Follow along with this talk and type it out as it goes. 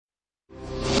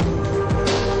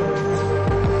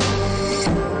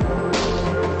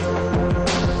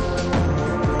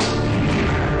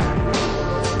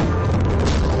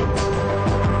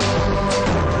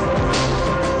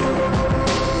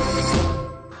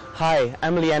Hi,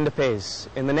 I'm Leander Pace.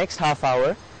 In the next half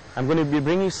hour, I'm going to be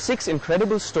bringing you 6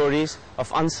 incredible stories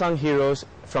of unsung heroes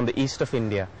from the east of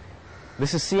India.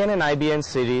 This is CNN-IBN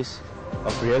series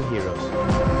of Real Heroes.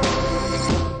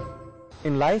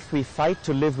 In life, we fight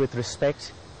to live with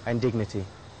respect and dignity.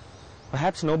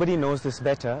 Perhaps nobody knows this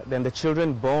better than the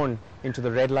children born into the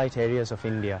red light areas of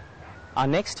India. Our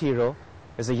next hero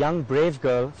is a young brave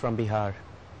girl from Bihar.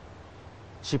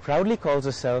 She proudly calls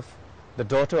herself the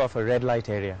daughter of a red light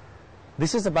area.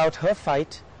 This is about her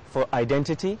fight for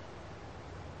identity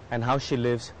and how she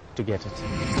lives to get it.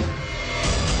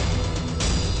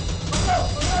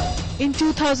 In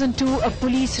 2002, a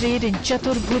police raid in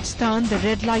Chaturbhuj, the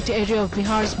red light area of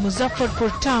Bihar's Muzaffarpur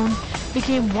town,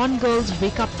 became one girl's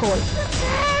wake-up call.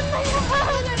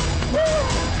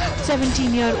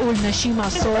 17-year-old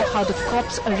Naseema saw how the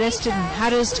cops arrested and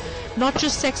harassed not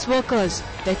just sex workers,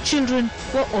 their children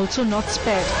were also not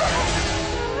spared.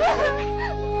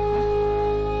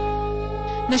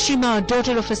 Naseema, a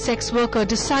daughter of a sex worker,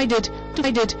 decided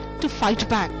to fight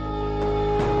back.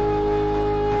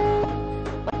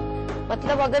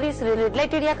 मतलब अगर इस red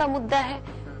light area का मुद्दा है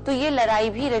तो ये लड़ाई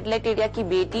भी रेड लाइट एरिया की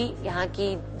बेटी, यहाँ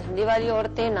की धंधे वाली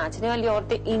औरतें, नाचने वाली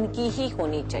औरतें, इनकी ही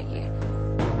होनी चाहिए।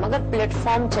 मगर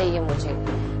प्लेटफॉर्म चाहिए मुझे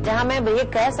जहाँ मैं ये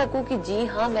कह सकूं कि जी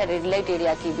हाँ, मैं रेड लाइट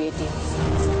एरिया की बेटी हूँ।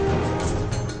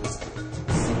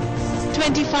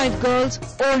 25 girls,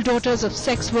 all daughters of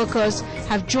sex workers,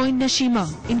 have joined Naseema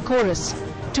in chorus.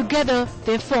 Together,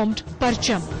 they formed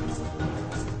Parcham.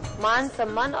 मान,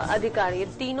 सम्मान और अधिकार, ये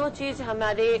तीनों चीज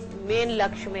हमारे मेन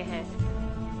लक्ष्य में हैं।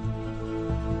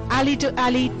 Alley to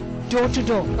alley, door to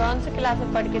door. कौन से क्लास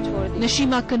में पढ़ के छोड़ दी?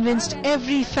 Naseema convinced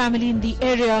every family in the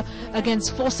area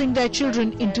against forcing their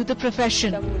children into the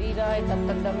profession.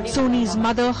 Soni's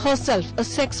mother, herself a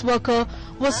sex worker,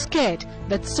 was scared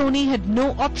that Soni had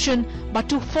no option but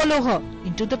to follow her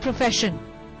into the profession.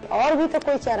 और भी तो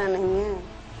कोई चारा नहीं है,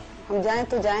 हम जाएं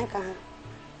तो जाएं कहाँ?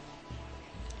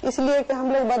 इसलिए कि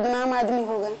हम लोग बदनाम आदमी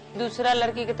हो गए। दूसरा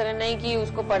लड़की की तरह नहीं कि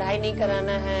उसको पढ़ाई नहीं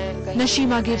कराना है।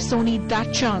 Naseema gave Soni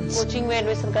that chance. Coaching में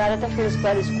एडमिशन करा था, फिर उसके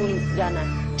बाद स्कूल जाना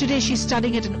है। Today she's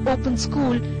studying at an open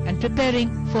school and preparing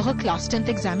for her class 10th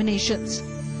examinations.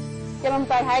 जब हम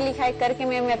पढ़ाई लिखाई करके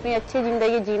मैं अपनी अच्छी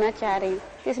जिंदगी जीना चाह रही हूँ,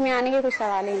 इसमें आने के कुछ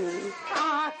सवाल ही नहीं है।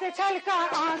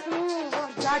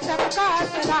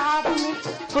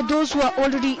 For those who are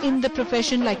already in the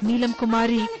profession like Neelam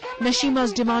Kumari,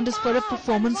 Naseema's demand is for a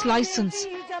performance license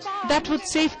that would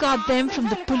safeguard them from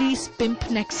the police pimp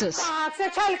nexus.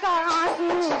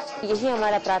 यही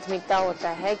हमारा प्राथमिकता होता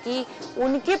है कि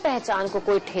उनके पहचान को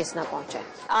कोई ठेस न पहुंचे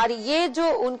और ये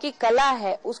जो उनकी कला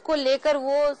है उसको लेकर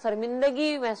वो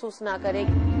शर्मिंदगी महसूस ना करे।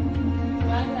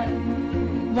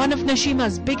 One of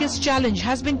Naseema's biggest challenge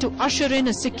has been to usher in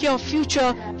a secure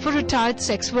future for retired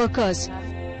sex workers.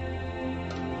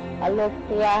 लोग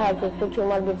क्या है कि कुछ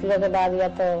उम्र बीतने के बाद या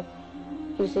तो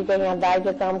किसी के यहाँ दाई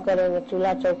के काम करेंगे,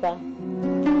 चूल्हा चौका।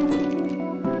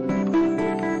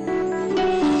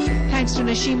 Thanks to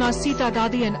Naseema, Sita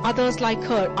Dadi and others like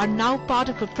her are now part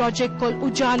of a project called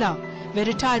Ujala, where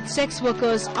retired sex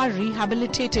workers are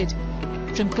rehabilitated.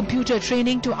 From computer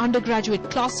training to undergraduate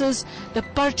classes, the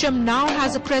Parcham now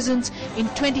has a presence in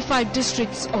 25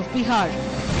 districts of Bihar.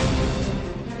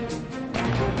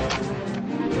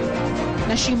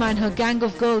 Naseema and her gang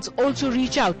of girls also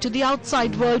reach out to the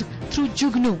outside world through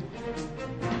Jugnu,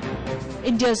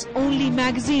 India's only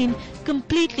magazine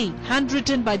completely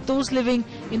handwritten by those living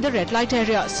in the red light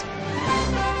areas.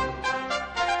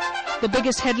 The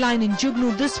biggest headline in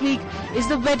Jugnu this week is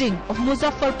the wedding of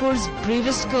Muzaffarpur's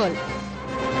bravest girl.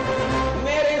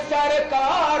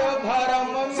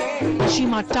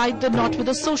 Naseema tied the knot with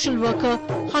a social worker,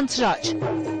 Hansraj.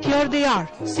 Here they are,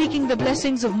 seeking the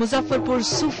blessings of Muzaffarpur's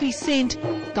Sufi saint,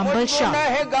 Kambal Shah.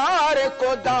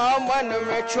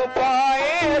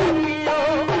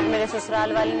 मेरे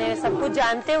ससुराल वाले ने सब कुछ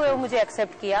जानते हुए मुझे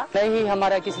accept किया। नहीं,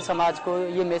 हमारा किसी समाज को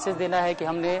ये मैसेज देना है कि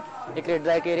हमने एक रेड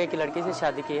लाइट एरिया की लड़की से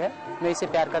शादी की है। मैं इसे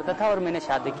प्यार करता था और मैंने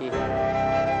शादी की है।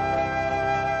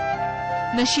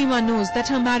 Naseema knows that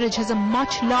her marriage has a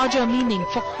much larger meaning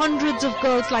for hundreds of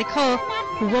girls like her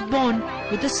who were born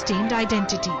with a stained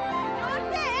identity.